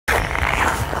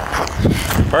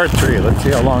Part 3. Let's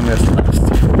see how long this lasts.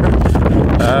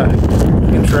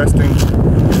 Interesting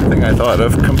thing I thought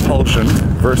of: compulsion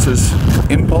versus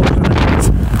impulsion.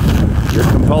 You're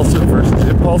compulsive versus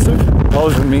impulsive.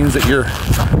 Compulsion means that you're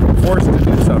forced to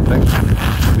do something,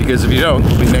 because if you don't,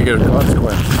 there'll be negative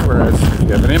consequences. Whereas if you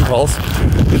have an impulse,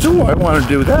 it's, oh, I want to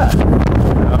do that.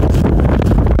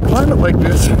 Climate like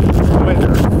this,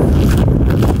 winter,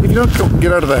 if you don't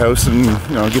get out of the house and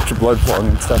get your blood flowing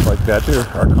and stuff like that, there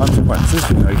are consequences.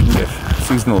 You can get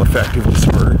seasonal affective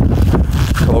disorder,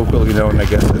 colloquially known, I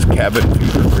guess, as cabin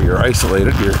fever, where you're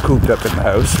isolated, you're cooped up in the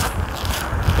house.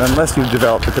 Unless you've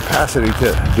developed the capacity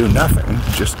to do nothing,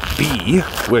 just be,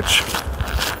 which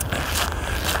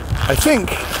I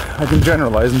think I can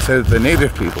generalize and say that the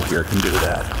native people here can do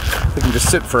that. They can just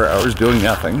sit for hours doing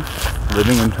nothing,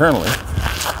 living internally.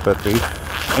 But the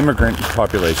immigrant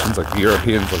populations, like the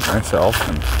Europeans like myself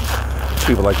and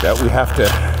people like that, we have to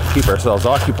keep ourselves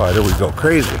occupied or we go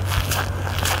crazy.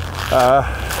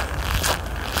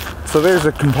 So there's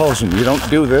a compulsion. You don't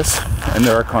do this, and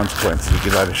there are consequences. You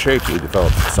get out of shape, you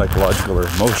develop psychological or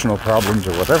emotional problems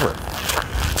or whatever.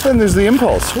 Then there's the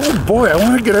impulse. Oh boy, I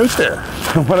want to get out there.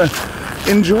 I want to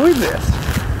enjoy this.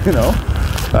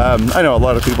 I know a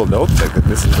lot of people don't think that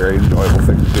this is a very enjoyable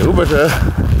thing to do, but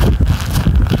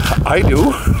I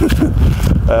do.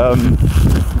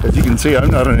 As you can see, I'm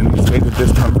not in any state of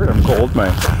discomfort. I'm cold. My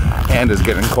hand is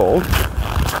getting cold.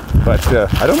 But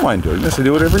I don't mind doing this. I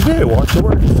do it every day. I walk to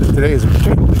work. Today is a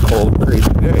particularly cold, crazy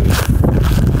day.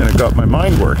 And it got my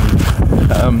mind working.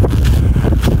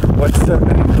 What's an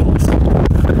impulse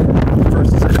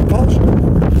versus a compulsion?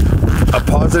 A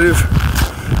positive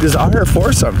desire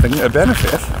for something, a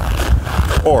benefit,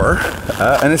 or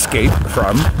an escape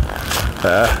from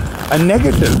a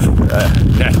negative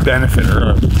net benefit,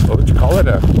 or what would you call it?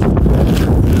 A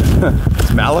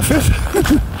malefit?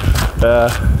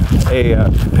 A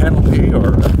penalty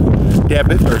or a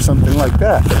debit or something like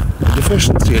that. A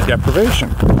deficiency, a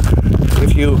deprivation.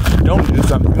 If you don't do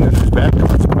something, there's bad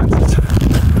consequences.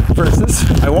 Versus,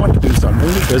 I want to do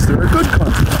something because there are good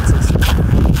consequences.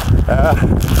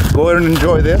 Go out and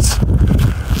enjoy this.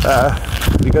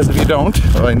 Because if you don't,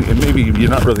 well, maybe you're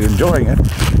not really enjoying it,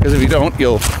 because if you don't,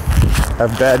 you'll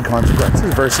have bad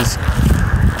consequences, versus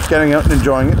getting out and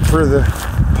enjoying it for the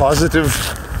positive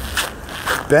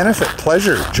benefit,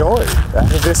 pleasure, joy,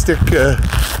 atavistic,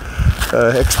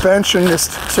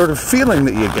 expansionist sort of feeling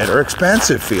that you get, or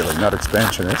expansive feeling, not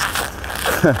expansionist.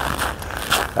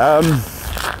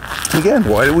 Again,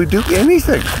 why do we do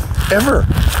anything, ever?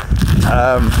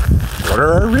 What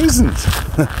are our reasons?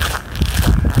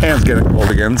 Hand's getting cold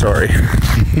again, sorry.